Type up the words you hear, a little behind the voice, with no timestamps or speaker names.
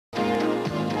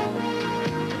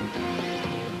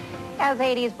As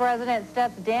Haiti's president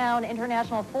steps down,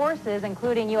 international forces,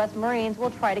 including U.S. Marines,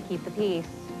 will try to keep the peace.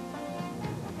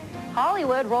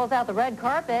 Hollywood rolls out the red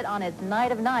carpet on its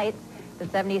Night of Nights, the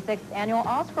 76th annual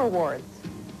Oscar Awards.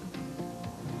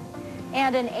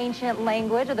 And an ancient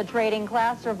language of the trading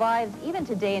class survives even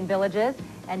today in villages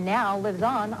and now lives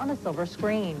on a silver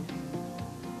screen.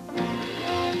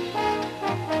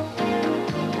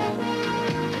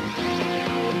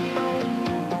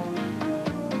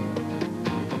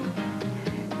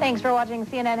 Thanks for watching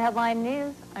CNN Headline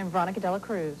News. I'm Veronica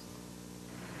Delacruz.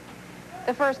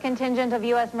 The first contingent of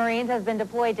U.S. Marines has been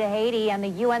deployed to Haiti, and the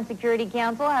UN Security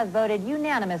Council has voted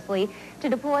unanimously to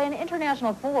deploy an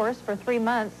international force for 3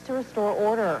 months to restore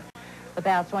order. The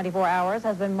past 24 hours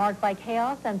has been marked by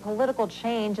chaos and political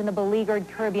change in the beleaguered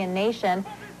Caribbean nation.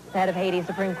 The head of Haiti's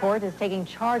Supreme Court is taking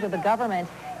charge of the government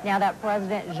now that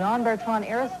President Jean-Bertrand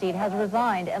Aristide has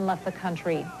resigned and left the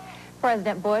country.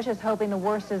 President Bush is hoping the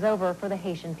worst is over for the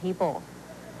Haitian people.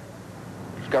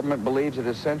 This government believes it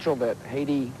is essential that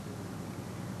Haiti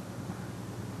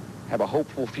have a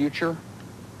hopeful future.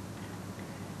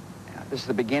 This is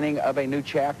the beginning of a new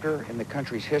chapter in the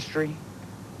country's history.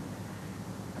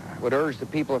 I would urge the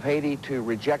people of Haiti to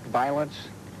reject violence,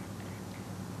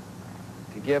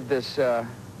 to give this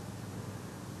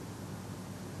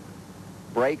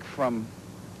break from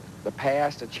the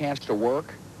past a chance to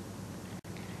work.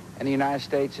 And the United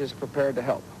States is prepared to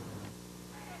help.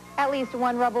 At least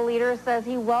one rebel leader says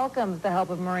he welcomes the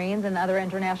help of Marines and other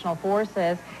international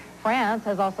forces. France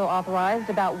has also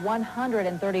authorized about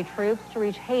 130 troops to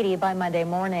reach Haiti by Monday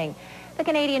morning. The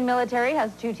Canadian military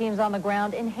has 2 teams on the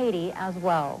ground in Haiti as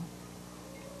well.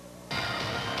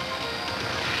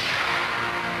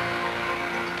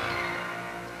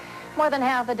 More than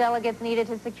half the delegates needed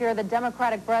to secure the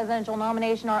Democratic presidential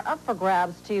nomination are up for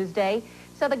grabs Tuesday.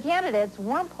 So the candidates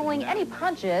weren't pulling any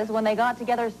punches when they got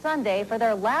together Sunday for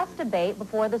their last debate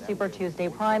before the Super Tuesday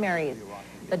primaries.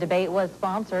 The debate was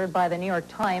sponsored by the New York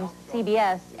Times,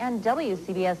 CBS, and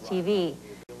WCBS-TV.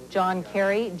 John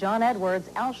Kerry, John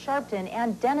Edwards, Al Sharpton,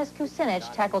 and Dennis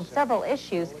Kucinich tackled several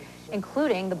issues,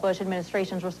 including the Bush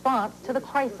administration's response to the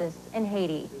crisis in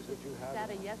Haiti.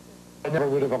 I never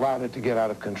would have allowed it to get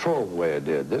out of control the way it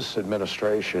did. This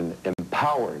administration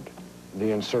empowered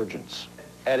the insurgents.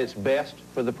 At its best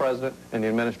for the president and the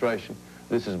administration,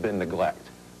 this has been neglect.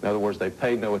 In other words, they've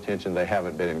paid no attention, they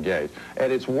haven't been engaged. At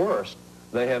its worst,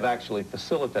 they have actually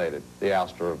facilitated the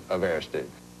ouster of Aristide.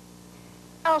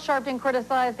 Al Sharpton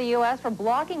criticized the U.S. for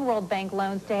blocking World Bank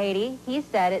loans to Haiti. He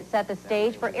said it set the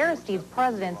stage for Aristide's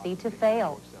presidency to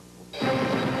fail.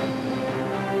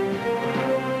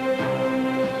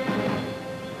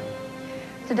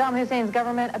 Saddam Hussein's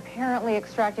government apparently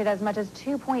extracted as much as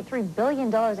 $2.3 billion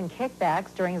in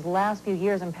kickbacks during his last few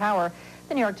years in power,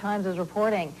 the New York Times is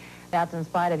reporting. That's in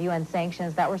spite of UN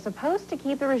sanctions that were supposed to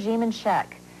keep the regime in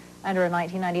check. Under a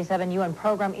 1997 UN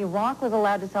program, Iraq was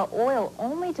allowed to sell oil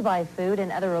only to buy food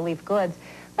and other relief goods.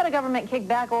 But a government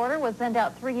kickback order was sent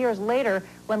out 3 years later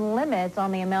when limits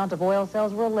on the amount of oil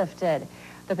sales were lifted.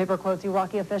 The paper quotes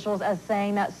Iraqi officials as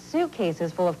saying that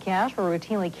suitcases full of cash were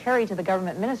routinely carried to the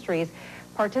government ministries.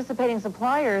 Participating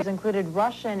suppliers included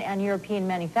Russian and European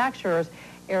manufacturers,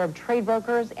 Arab trade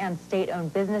brokers, and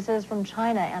state-owned businesses from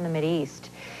China and the Mideast.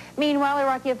 Meanwhile,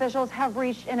 Iraqi officials have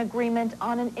reached an agreement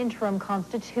on an interim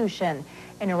constitution.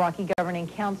 An Iraqi governing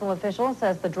council official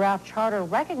says the draft charter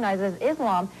recognizes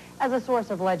Islam as a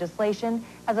source of legislation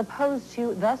as opposed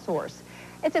to the source.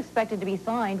 It's expected to be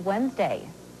signed Wednesday.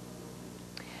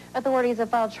 Authorities have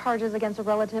filed charges against a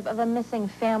relative of a missing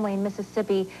family in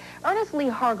Mississippi. Ernest Lee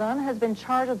Hargun has been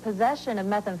charged with possession of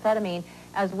methamphetamine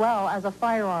as well as a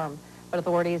firearm. But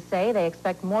authorities say they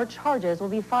expect more charges will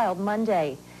be filed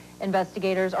Monday.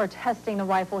 Investigators are testing the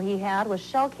rifle he had with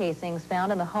shell casings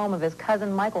found in the home of his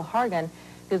cousin Michael Hargun,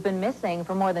 who's been missing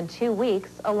for more than 2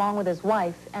 weeks, along with his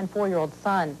wife and 4-year-old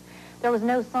son. There was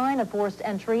no sign of forced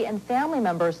entry, and family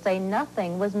members say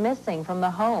nothing was missing from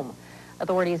the home.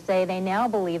 Authorities say they now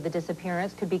believe the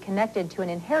disappearance could be connected to an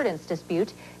inheritance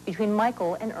dispute between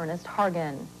Michael and Ernest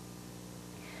Hargun.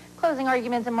 Closing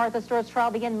arguments in Martha Stewart's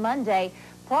trial begin Monday.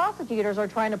 Prosecutors are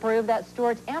trying to prove that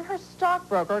Stewart and her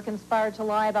stockbroker conspired to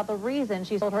lie about the reason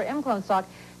she sold her ImClone stock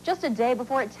just a day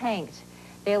before it tanked.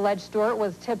 They allege Stewart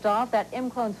was tipped off that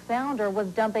ImClone's founder was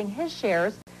dumping his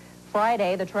shares.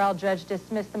 Friday, the trial judge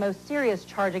dismissed the most serious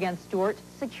charge against Stewart,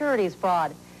 securities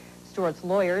fraud. Stewart's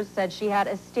lawyers said she had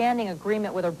a standing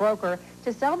agreement with her broker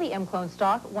to sell the ImClone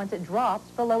stock once it drops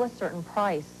below a certain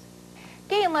price.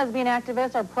 Gay and lesbian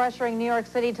activists are pressuring New York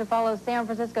City to follow San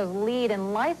Francisco's lead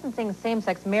in licensing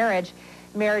same-sex marriage.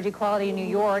 Marriage Equality New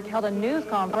York held a news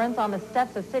conference on the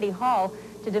steps of City Hall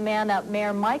to demand that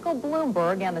Mayor Michael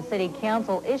Bloomberg and the City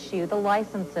Council issue the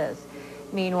licenses.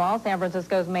 Meanwhile, San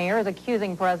Francisco's mayor is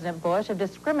accusing President Bush of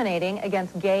discriminating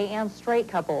against gay and straight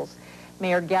couples.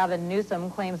 Mayor Gavin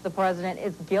Newsom claims the president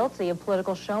is guilty of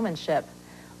political showmanship.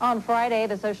 On Friday,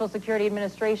 the Social Security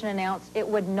Administration announced it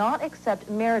would not accept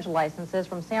marriage licenses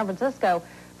from San Francisco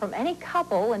from any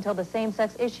couple until the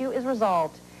same-sex issue is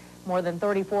resolved. More than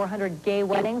 3,400 gay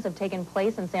weddings have taken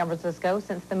place in San Francisco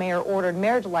since the mayor ordered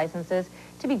marriage licenses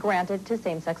to be granted to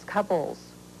same-sex couples.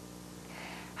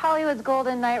 Hollywood's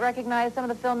Golden Night recognized some of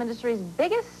the film industry's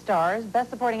biggest stars. Best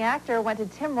Supporting Actor went to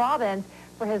Tim Robbins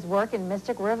for his work in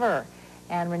Mystic River.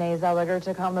 And Renee Zellweger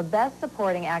took home the Best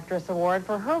Supporting Actress award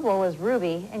for her role as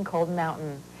Ruby in Cold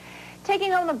Mountain.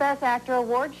 Taking home the Best Actor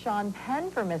award, Sean Penn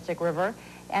for Mystic River,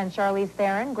 and Charlize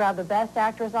Theron grabbed the Best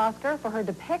Actress Oscar for her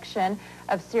depiction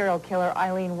of serial killer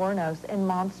Eileen Wuornos in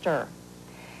Monster.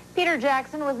 Peter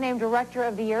Jackson was named Director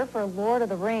of the Year for Lord of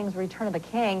the Rings, Return of the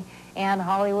King, and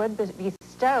Hollywood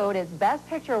bestowed its Best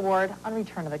Picture award on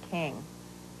Return of the King.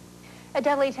 A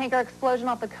deadly tanker explosion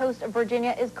off the coast of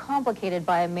Virginia is complicated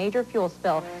by a major fuel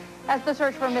spill. As the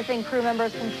search for missing crew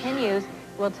members continues,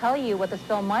 we'll tell you what the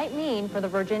spill might mean for the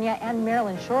Virginia and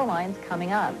Maryland shorelines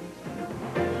coming up.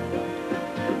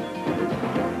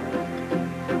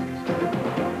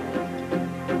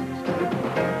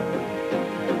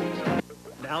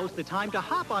 Now's the time to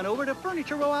hop on over to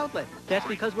Furniture Row Outlet. That's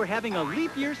because we're having a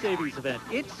leap year savings event.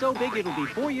 It's so big it'll be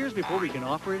 4 years before we can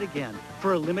offer it again.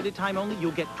 For a limited time only,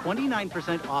 you'll get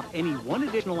 29% off any one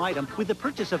additional item with the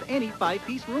purchase of any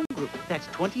 5-piece room group. That's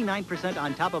 29%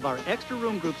 on top of our extra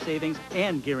room group savings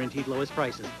and guaranteed lowest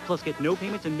prices. Plus get no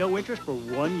payments and no interest for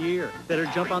 1 year. Better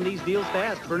jump on these deals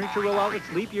fast. Furniture Row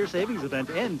Outlet's leap year savings event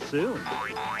ends soon.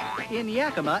 In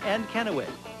Yakima and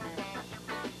Kennewick.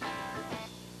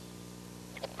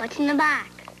 What's in the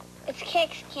back? It's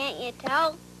Kix, can't you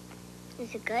tell?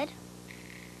 Is it good?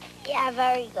 Yeah,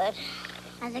 very good.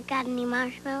 Has it got any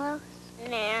marshmallows?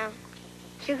 Nah.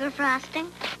 Sugar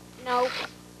frosting? Nope.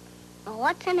 Well,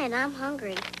 what's in it? I'm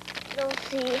hungry. You'll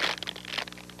see.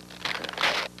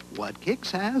 What Kix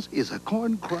has is a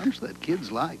corn crunch that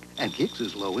kids like. And Kix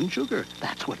is low in sugar.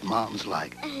 That's what moms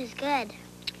like. It is good.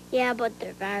 Yeah, but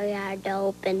they're very hard to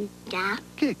open. Yeah?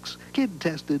 Kix,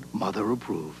 kid-tested,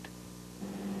 mother-approved.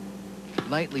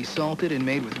 Lightly salted and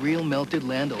made with real melted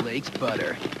Land O'Lakes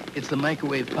butter. It's the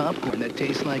microwave popcorn that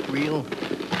tastes like real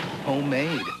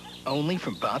homemade, only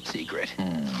from Pop Secret.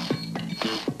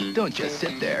 Don't just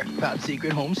sit there. Pop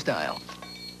Secret home style.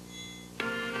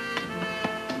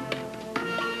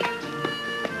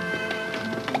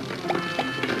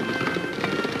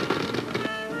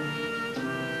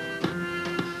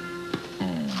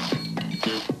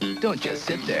 Don't just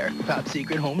sit there. Pop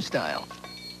Secret home style.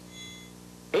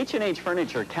 H&H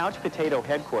Furniture Couch Potato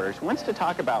Headquarters wants to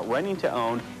talk about renting to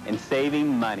own and saving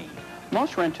money.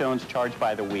 Most rent-to-owns charge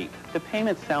by the week. The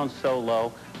payments sound so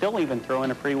low, they'll even throw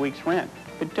in a free week's rent.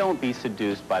 But don't be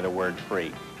seduced by the word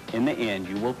free. In the end,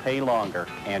 you will pay longer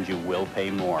and you will pay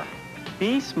more.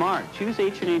 Be smart. Choose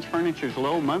H&H Furniture's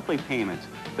low monthly payments.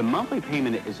 The monthly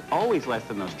payment is always less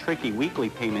than those tricky weekly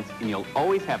payments, and you'll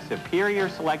always have superior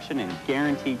selection and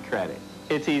guaranteed credit.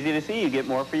 It's easy to see you get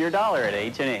more for your dollar at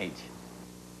H&H.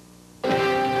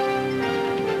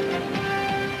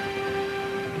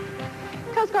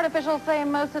 Coast Guard officials say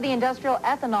most of the industrial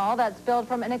ethanol that spilled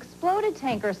from an exploded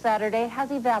tanker Saturday has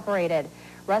evaporated.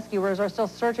 Rescuers are still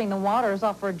searching the waters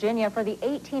off Virginia for the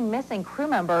 18 missing crew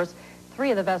members. 3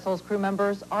 of the vessel's crew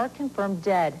members are confirmed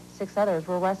dead. 6 others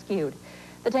were rescued.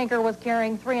 The tanker was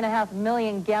carrying 3.5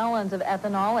 million gallons of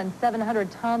ethanol and 700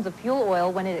 tons of fuel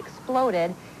oil when it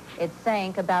exploded. It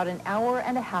sank about an hour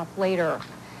and a half later.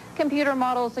 Computer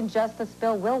models suggest the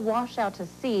spill will wash out to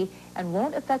sea and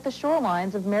won't affect the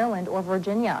shorelines of Maryland or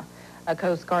Virginia. A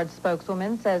Coast Guard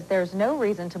spokeswoman says there's no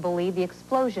reason to believe the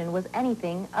explosion was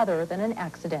anything other than an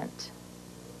accident.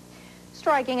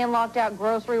 Striking and locked out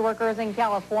grocery workers in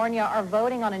California are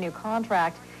voting on a new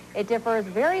contract. It differs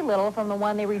very little from the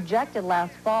one they rejected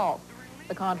last fall.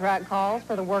 The contract calls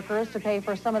for the workers to pay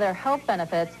for some of their health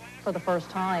benefits for the first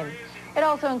time. It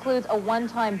also includes a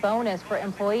one-time bonus for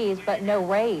employees, but no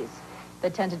raise. The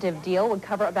tentative deal would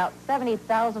cover about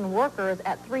 70,000 workers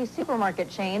at 3 supermarket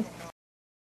chains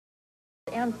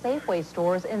and Safeway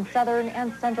stores in Southern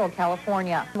and Central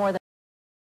California. More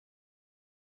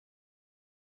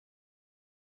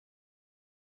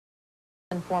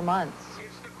than 4 months.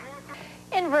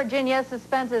 In Virginia,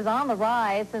 suspense is on the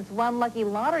rise since one lucky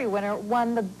lottery winner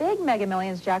won the big Mega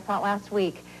Millions jackpot last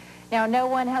week. Now, no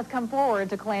one has come forward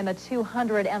to claim the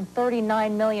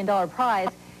 $239 million prize.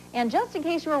 And just in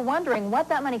case you were wondering what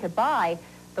that money could buy,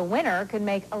 the winner could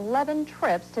make 11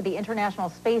 trips to the International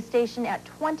Space Station at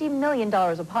 $20 million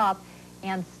a pop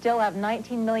and still have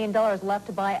 $19 million left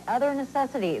to buy other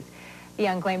necessities. The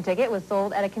unclaimed ticket was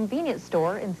sold at a convenience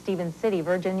store in Stevens City,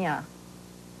 Virginia.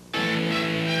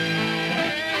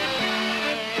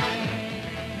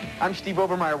 I'm Steve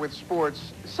Overmyer with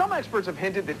sports. Some experts have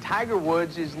hinted that Tiger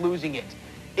Woods is losing it.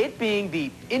 It being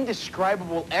the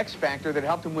indescribable X factor that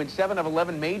helped him win 7 of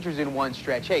 11 majors in one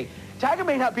stretch. Hey, Tiger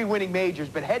may not be winning majors,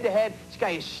 but head-to-head, this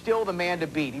guy is still the man to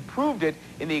beat. He proved it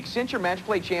in the Accenture Match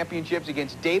Play Championships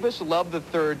against Davis Love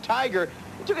III. Tiger,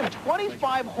 it took him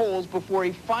 25 holes before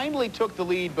he finally took the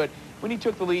lead, but when he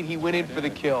took the lead, he went in for the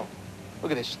kill.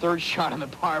 Look at this third shot on the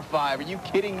par 5. Are you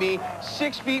kidding me?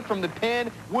 6 feet from the pin.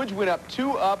 Woods went up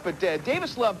 2 up, but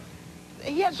Davis Love,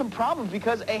 he had some problems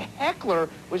because a heckler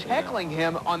was heckling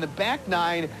him on the back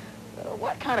 9.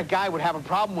 What kind of guy would have a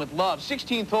problem with Love?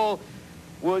 16th hole,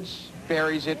 Woods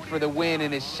buries it for the win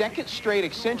in his 2nd straight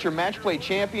Accenture Match Play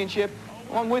Championship.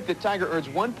 Along with it, Tiger earns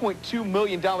 $1.2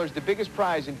 million, the biggest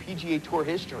prize in PGA Tour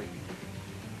history.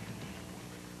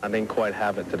 I didn't quite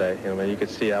have it today. You could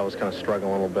see I was kind of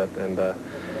struggling a little bit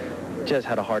and just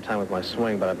had a hard time with my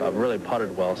swing, but I really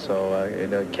putted well, so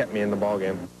it kept me in the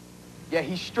ballgame. Yeah,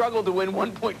 he struggled to win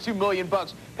 $1.2 million.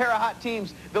 Pair of hot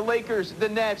teams, the Lakers, the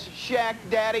Nets, Shaq,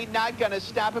 Daddy, not going to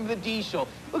stop him, the Diesel.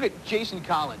 Look at Jason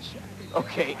Collins.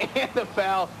 Okay, and the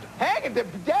foul. Hang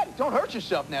it, Dad, don't hurt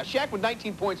yourself now. Shaq with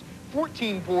 19 points,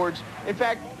 14 boards. In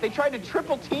fact, they tried to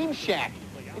triple team Shaq,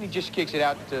 and he just kicks it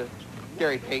out to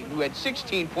Gary Payton, who had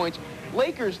 16 points.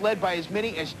 Lakers led by as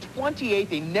many as 28.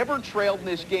 They never trailed in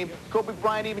this game. Kobe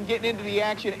Bryant even getting into the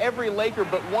action. Every Laker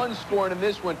but one scoring in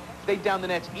this one. They down the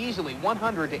Nets easily,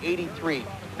 100-83.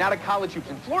 Now to college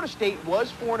hoops. And Florida State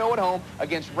was 4-0 at home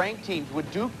against ranked teams. Would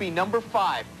Duke be number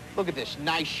 5? Look at this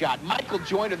nice shot. Michael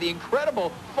Joyner, the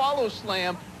incredible follow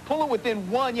slam, pull it within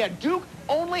 1. Yeah, Duke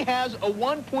only has a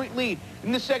 1-point lead.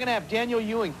 In the second half, Daniel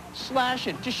Ewing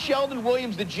slashing to Sheldon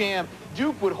Williams, the jam.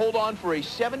 Duke would hold on for a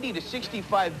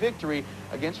 70-65 victory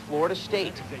against Florida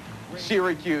State.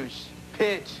 Syracuse,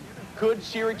 Pitt. Could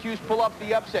Syracuse pull up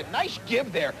the upset? Nice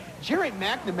give there. Jerry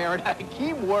McNamara and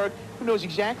Hakeem Warwick, who knows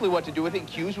exactly what to do with it.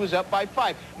 Hughes was up by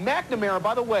 5. McNamara,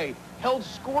 by the way, held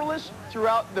scoreless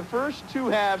throughout the first 2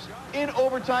 halves. In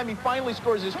overtime, he finally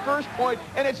scores his first point,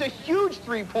 and it's a huge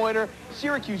 3-pointer.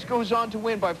 Syracuse goes on to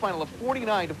win by a final of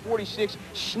 49-46,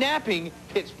 snapping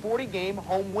Pitt's 40-game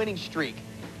home winning streak.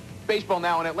 Baseball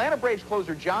now, and Atlanta Braves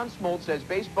closer John Smoltz says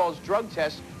baseball's drug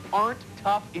tests aren't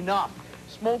tough enough.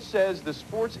 Smoltz says the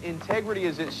sport's integrity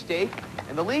is at stake,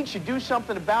 and the league should do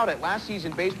something about it. Last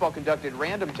season, baseball conducted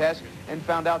random tests and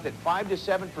found out that 5 to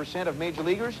 7% of major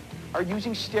leaguers are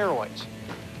using steroids.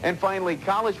 And finally,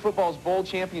 college football's bowl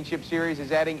championship series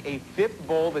is adding a 5th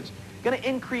bowl that's going to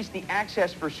increase the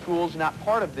access for schools not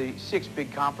part of the 6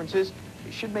 big conferences.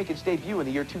 It should make its debut in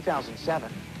the year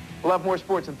 2007. We'll have more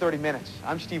sports in 30 minutes.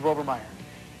 I'm Steve Overmyer.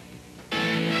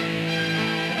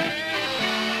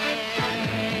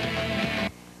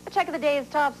 A check of the day's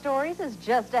top stories is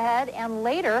just ahead, and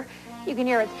later you can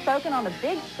hear it spoken on the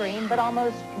big screen, but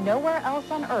almost nowhere else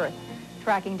on Earth.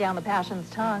 Tracking down the passion's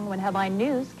tongue when Headline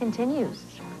News continues.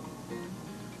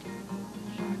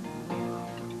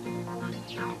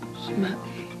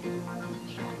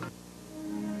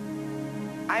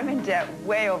 I'm in debt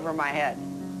way over my head,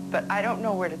 but I don't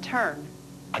know where to turn.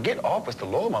 I get offers to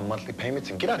lower my monthly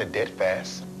payments and get out of debt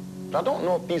fast. But I don't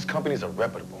know if these companies are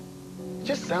reputable. It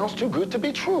just sounds too good to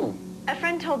be true. A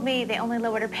friend told me they only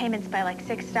lowered her payments by like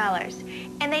 $6,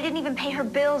 and they didn't even pay her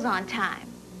bills on time.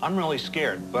 I'm really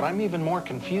scared, but I'm even more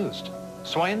confused.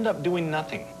 So I ended up doing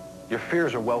nothing. Your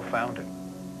fears are well-founded.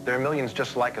 There are millions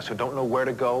just like us who don't know where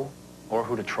to go or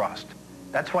who to trust.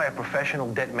 That's why a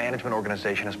professional debt management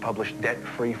organization has published Debt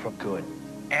Free for Good.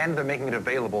 And they're making it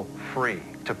available free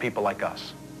to people like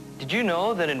us. Did you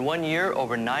know that in 1 year,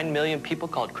 over 9 million people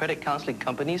called credit counseling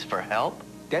companies for help?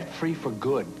 Debt Free for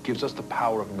Good gives us the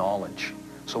power of knowledge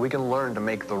so we can learn to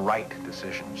make the right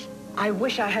decisions. I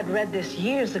wish I had read this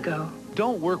years ago.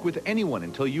 Don't work with anyone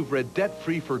until you've read Debt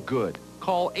Free for Good.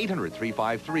 Call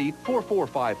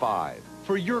 800-353-4455.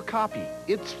 For your copy,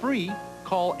 it's free.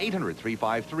 Call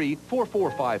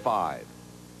 800-353-4455.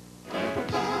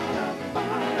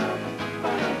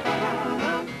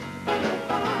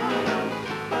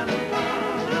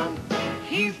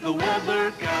 He's the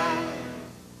weather guy.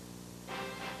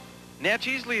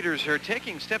 Natchez leaders are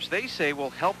taking steps they say will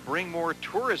help bring more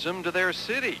tourism to their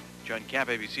city. John KAPP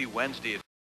ABC Wednesday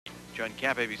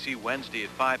at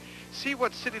 5. See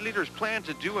what city leaders plan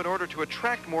to do in order to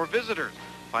attract more visitors.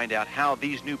 Find out how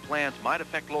these new plans might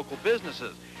affect local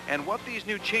businesses and what these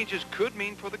new changes could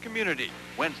mean for the community.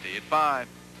 Wednesday at 5.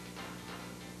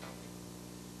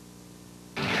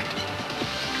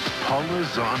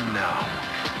 Paula's on now.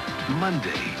 Monday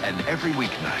and every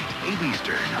weeknight, 8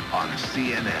 Eastern on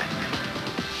CNN.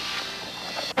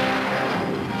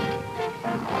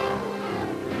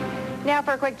 Now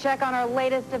for a quick check on our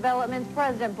latest developments.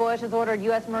 President Bush has ordered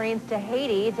U.S. Marines to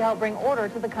Haiti to help bring order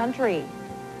to the country.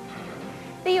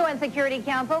 The UN Security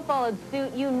Council followed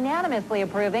suit, unanimously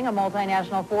approving a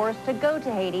multinational force to go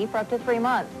to Haiti for up to 3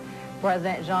 months.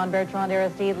 President Jean-Bertrand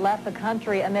Aristide left the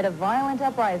country amid a violent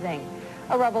uprising.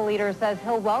 A rebel leader says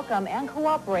he'll welcome and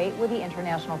cooperate with the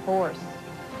international force.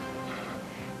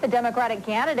 The Democratic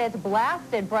candidates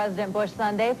blasted President Bush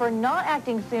Sunday for not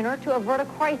acting sooner to avert a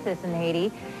crisis in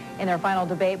Haiti. In their final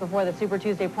debate before the Super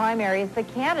Tuesday primaries, the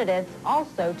candidates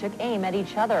also took aim at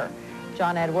each other.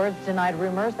 John Edwards denied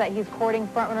rumors that he's courting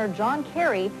frontrunner John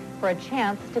Kerry for a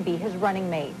chance to be his running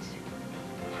mate.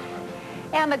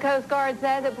 And the Coast Guard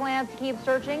says it plans to keep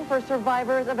searching for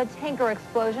survivors of a tanker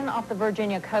explosion off the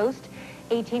Virginia coast.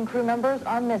 18 crew members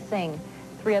are missing.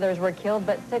 3 others were killed,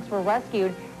 but 6 were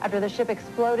rescued after the ship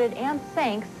exploded and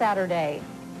sank Saturday.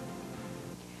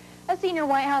 A senior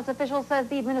White House official says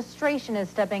the administration is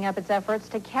stepping up its efforts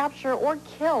to capture or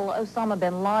kill Osama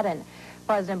bin Laden.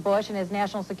 President Bush and his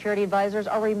national security advisors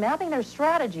are remapping their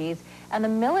strategies, and the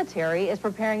military is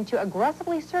preparing to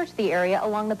aggressively search the area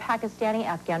along the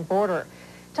Pakistani-Afghan border.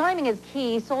 Timing is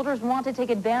key. Soldiers want to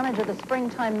take advantage of the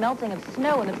springtime melting of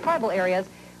snow in the tribal areas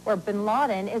where bin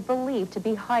Laden is believed to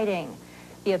be hiding.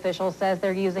 The official says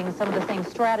they're using some of the same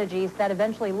strategies that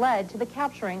eventually led to the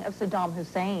capturing of Saddam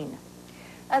Hussein.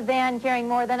 A van carrying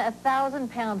more than 1,000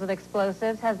 pounds of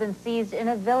explosives has been seized in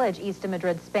a village east of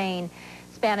Madrid, Spain.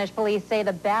 Spanish police say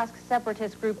the Basque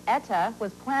separatist group ETA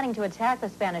was planning to attack the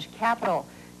Spanish capital.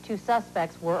 2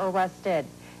 suspects were arrested.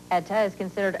 ETA is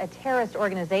considered a terrorist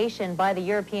organization by the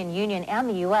European Union and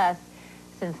the U.S.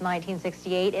 Since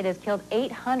 1968, it has killed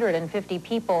 850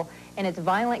 people in its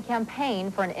violent campaign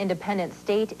for an independent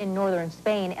state in northern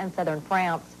Spain and southern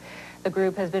France. The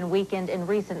group has been weakened in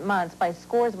recent months by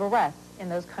scores of arrests in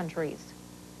those countries.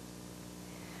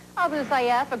 Abu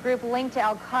Sayyaf, a group linked to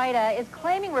al-Qaeda, is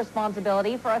claiming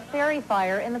responsibility for a ferry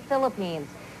fire in the Philippines.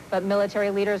 But military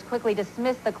leaders quickly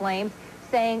dismissed the claims,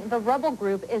 saying the rebel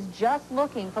group is just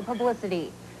looking for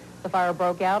publicity. The fire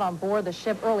broke out on board the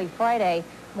ship early Friday.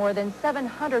 More than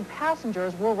 700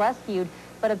 passengers were rescued,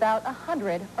 but about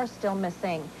 100 are still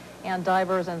missing. And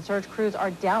divers and search crews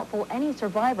are doubtful any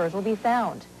survivors will be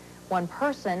found. 1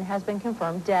 person has been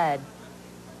confirmed dead.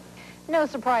 No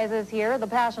surprises here. The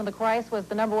Passion of the Christ was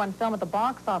the #1 film at the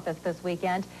box office this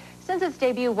weekend. Since its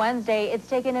debut Wednesday, it's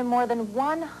taken in more than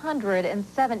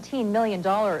 $117 million.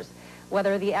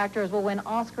 Whether the actors will win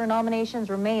Oscar nominations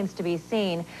remains to be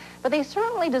seen. But they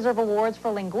certainly deserve awards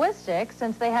for linguistics,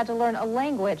 since they had to learn a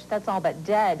language that's all but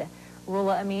dead.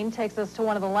 Rula Amin takes us to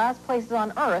one of the last places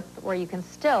on Earth where you can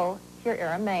still hear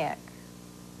Aramaic.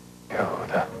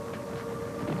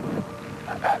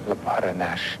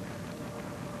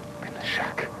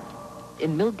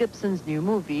 In Mel Gibson's new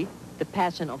movie, The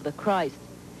Passion of the Christ,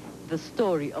 the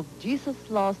story of Jesus'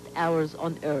 last hours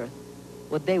on earth.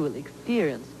 What they will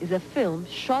experience is a film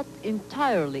shot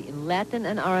entirely in Latin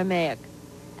and Aramaic,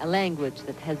 a language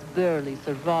that has barely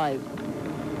survived.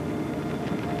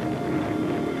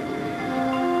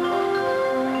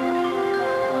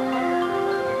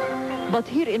 But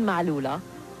here in Ma'lula,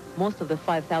 most of the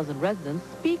 5,000 residents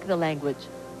speak the language.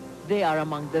 They are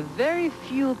among the very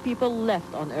few people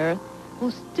left on Earth who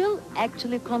still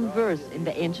actually converse in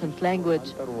the ancient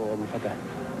language.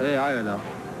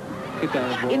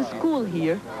 In school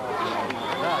here,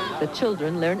 the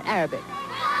children learn Arabic,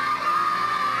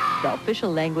 the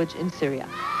official language in Syria.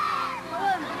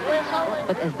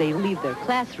 But as they leave their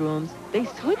classrooms, they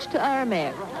switch to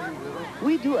Aramaic.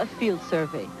 We do a field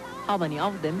survey. How many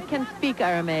of them can speak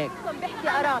Aramaic?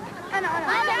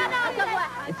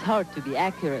 It's hard to be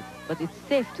accurate, but it's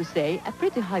safe to say a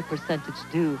pretty high percentage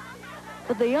do.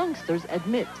 But the youngsters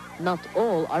admit not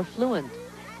all are fluent.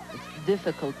 It's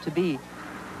difficult to be.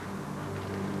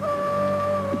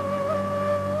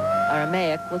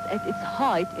 Aramaic was at its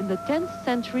height in the 10th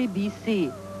century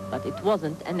BC, but it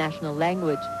wasn't a national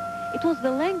language. It was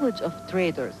the language of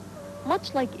traders,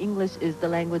 much like English is the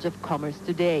language of commerce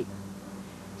today.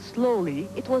 Slowly,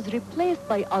 it was replaced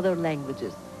by other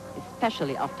languages,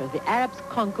 especially after the Arabs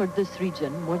conquered this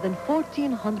region more than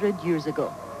 1,400 years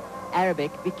ago.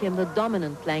 Arabic became the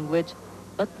dominant language,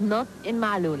 but not in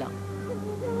Ma'lula.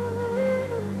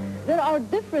 There are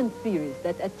different theories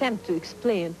that attempt to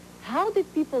explain how did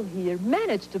people here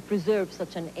manage to preserve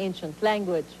such an ancient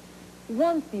language.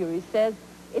 One theory says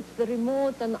It's the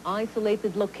remote and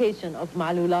isolated location of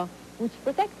Ma'lula which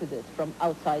protected it from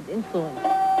outside influence.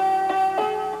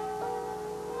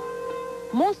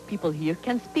 Most people here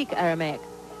can speak Aramaic,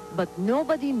 but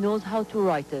nobody knows how to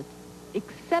write it,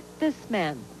 except this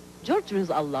man. George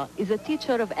Rizallah is a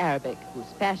teacher of Arabic whose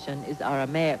passion is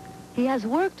Aramaic. He has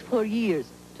worked for years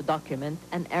to document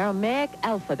an Aramaic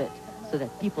alphabet so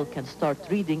that people can start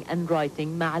reading and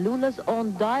writing Ma'lula's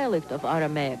own dialect of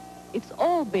Aramaic. It's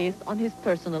all based on his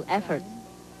personal efforts.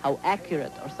 How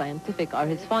accurate or scientific are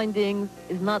his findings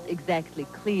is not exactly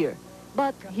clear,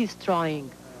 but he's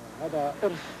trying.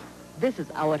 This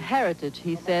is our heritage,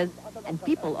 he says, and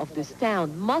people of this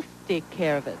town must take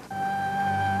care of it.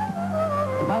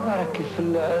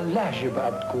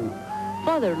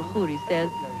 Father Al-Khouri says,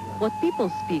 what people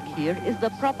speak here is the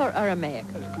proper Aramaic,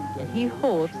 and he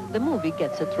hopes the movie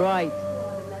gets it right.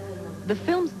 The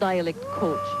film's dialect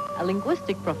coach, a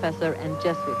linguistic professor and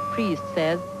Jesuit priest,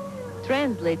 says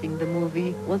translating the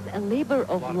movie was a labor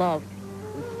of love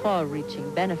with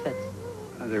far-reaching benefits.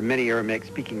 There are many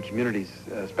Aramaic-speaking communities,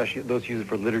 especially those used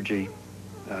for liturgy,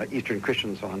 Eastern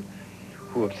Christians on,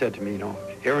 who have said to me, you know,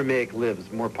 Aramaic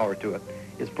lives, more power to it.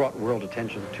 It's brought world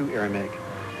attention to Aramaic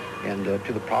and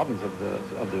to the problems of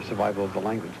the survival of the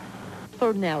language.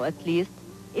 For now, at least,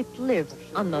 it lives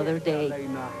another day.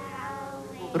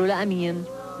 Rula Amin,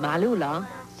 Ma'lula,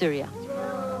 Syria.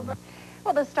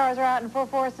 Well, the stars are out in full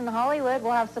force in Hollywood.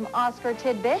 We'll have some Oscar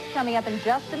tidbits coming up in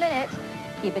just a minute.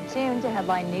 Keep it tuned to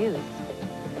Headline News.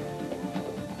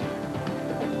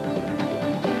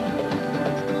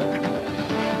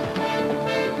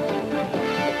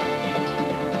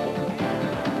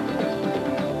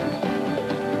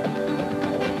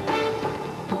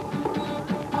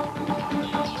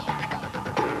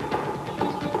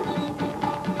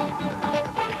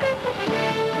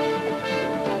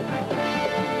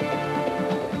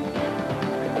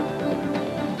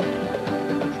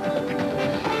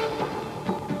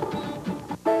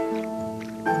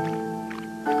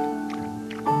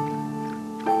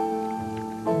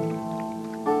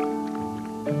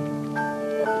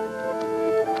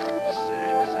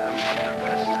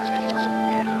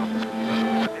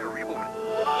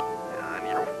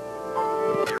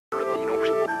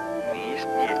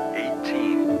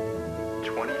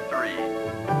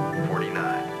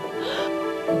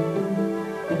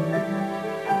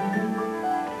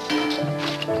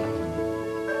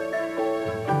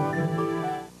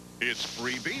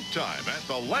 Time at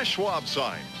the Les Schwab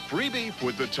sign. Free beef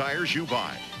with the tires you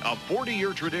buy. A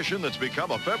 40-year tradition that's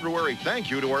become a February thank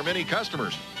you to our many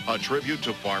customers. A tribute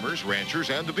to farmers, ranchers,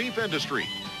 and the beef industry.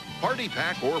 Party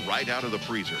pack or right out of the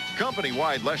freezer.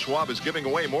 Company-wide, Les Schwab is giving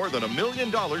away more than $1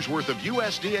 million worth of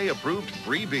USDA-approved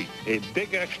free beef. A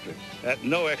big extra at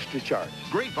no extra charge.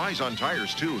 Great buys on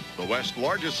tires, too. The West's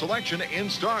largest selection in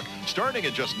stock, starting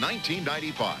at just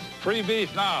 $19.95. Free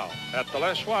beef now at the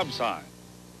Les Schwab sign.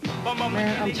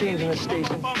 Man, I'm changing the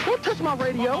station. Don't touch my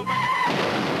radio.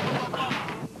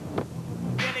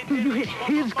 Dude, you hit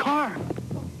his car.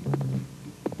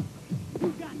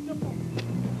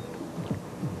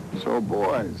 So,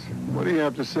 boys, what do you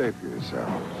have to say for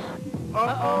yourselves?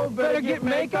 Uh-oh, better get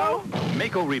Mako.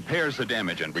 Mako repairs the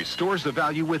damage and restores the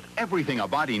value with everything a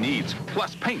body needs,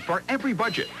 plus paint for every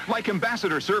budget, like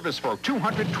Ambassador service for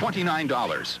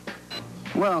 $229.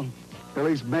 Well, at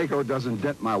least Mako doesn't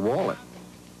dent my wallet.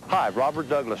 Hi, Robert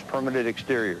Douglas, Permanent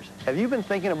Exteriors. Have you been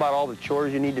thinking about all the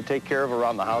chores you need to take care of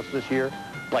around the house this year,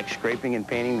 like scraping and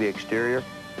painting the exterior?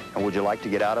 And would you like to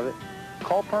get out of it?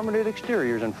 Call Permanent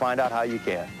Exteriors and find out how you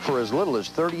can for as little as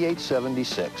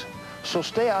 $38.76. So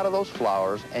stay out of those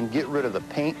flowers and get rid of the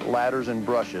paint, ladders, and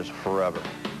brushes forever.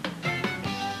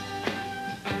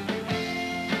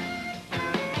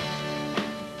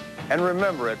 And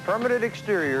remember, at Permanent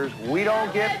Exteriors, we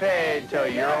don't get paid till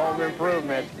your home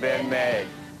improvement's been made.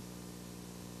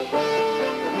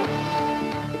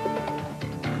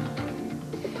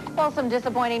 Well, some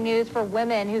disappointing news for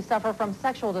women who suffer from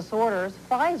sexual disorders.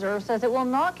 Pfizer says it will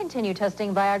not continue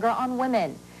testing Viagra on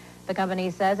women. The company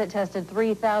says it tested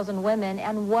 3,000 women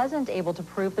and wasn't able to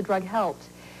prove the drug helped.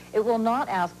 It will not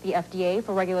ask the FDA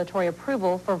for regulatory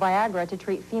approval for Viagra to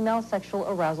treat female sexual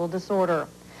arousal disorder.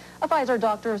 A Pfizer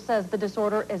doctor says the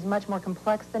disorder is much more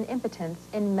complex than impotence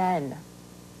in men.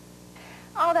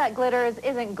 All that glitters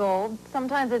isn't gold.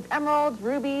 Sometimes it's emeralds,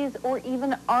 rubies, or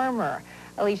even armor.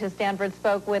 Alicia Stanford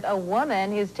spoke with a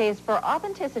woman whose taste for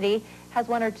authenticity has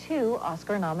won her 2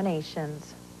 Oscar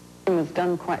nominations. It was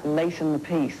done quite late in the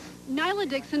piece. Nyla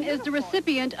Dixon is the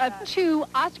recipient of 2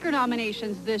 Oscar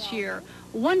nominations this year.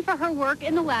 one for her work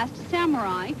in The Last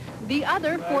Samurai, the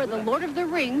other for The Lord of the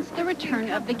Rings, The Return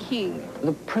of the King.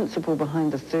 The principle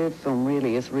behind the third film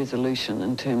really is resolution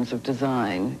in terms of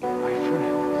design. My friend,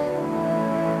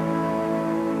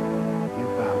 you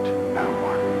about now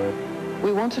what?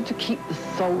 We wanted to keep the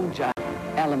soldier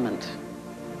element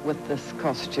with this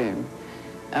costume.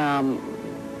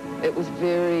 It was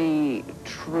very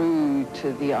true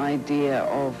to the idea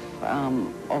of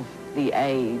the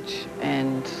age,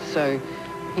 and so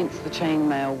hence the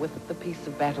chainmail with the piece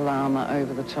of battle armor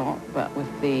over the top, but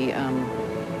with the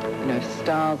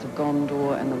stars of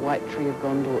Gondor and the white tree of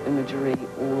Gondor imagery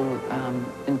all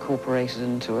incorporated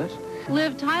into it.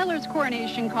 Liv Tyler's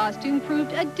coronation costume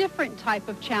proved a different type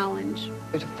of challenge.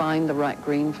 To find the right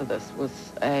green for this was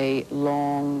a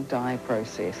long dye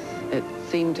process. It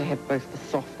seemed to have both the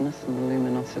softness and the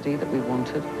luminosity that we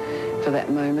wanted for that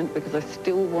moment, because I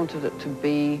still wanted it to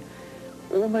be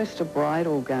almost a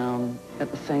bridal gown.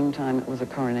 At the same time, it was a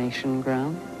coronation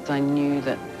gown. I knew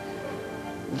that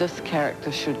this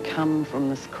character should come from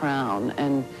this crown,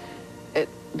 and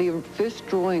the first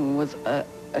drawing was a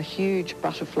huge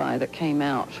butterfly that came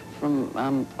out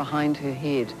from behind her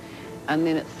head, and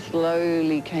then it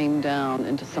slowly came down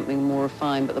into something more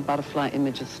refined, but the butterfly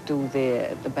image is still there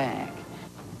at the back.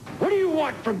 What do you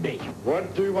want from me?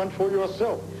 What do you want for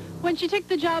yourself? When she took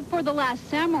the job for The Last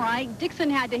Samurai, Dixon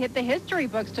had to hit the history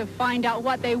books to find out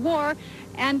what they wore,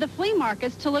 and the flea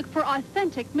markets to look for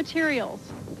authentic materials.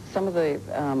 Some of the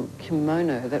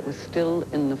kimono that was still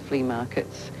in the flea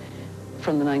markets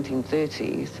from the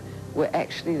 1930s were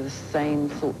actually the same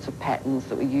sorts of patterns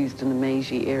that were used in the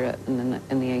Meiji era in the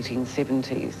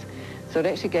 1870s. So it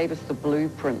actually gave us the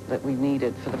blueprint that we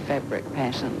needed for the fabric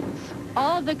patterns.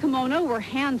 All of the kimono were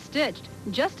hand-stitched,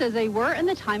 just as they were in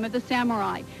the time of the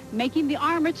samurai. Making the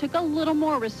armor took a little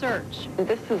more research.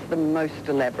 This is the most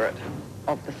elaborate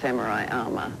of the samurai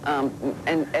armor,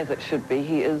 and as it should be.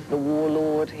 He is the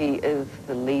warlord, he is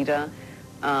the leader,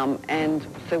 and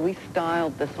so we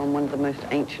styled this on one of the most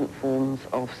ancient forms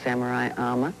of samurai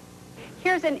armor.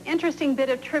 Here's an interesting bit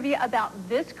of trivia about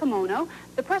this kimono.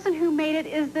 The person who made it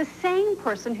is the same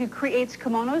person who creates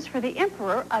kimonos for the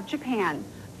Emperor of Japan.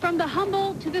 From the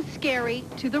humble to the scary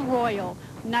to the royal,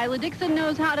 Nyla Dixon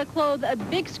knows how to clothe a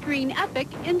big screen epic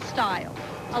in style.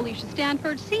 Alicia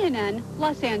Stanford, CNN,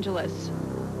 Los Angeles.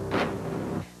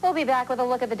 We'll be back with a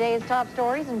look at the day's top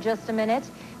stories in just a minute,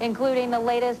 including the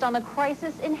latest on the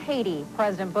crisis in Haiti.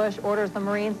 President Bush orders the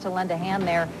Marines to lend a hand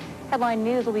there. Headline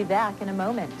News will be back in a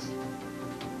moment.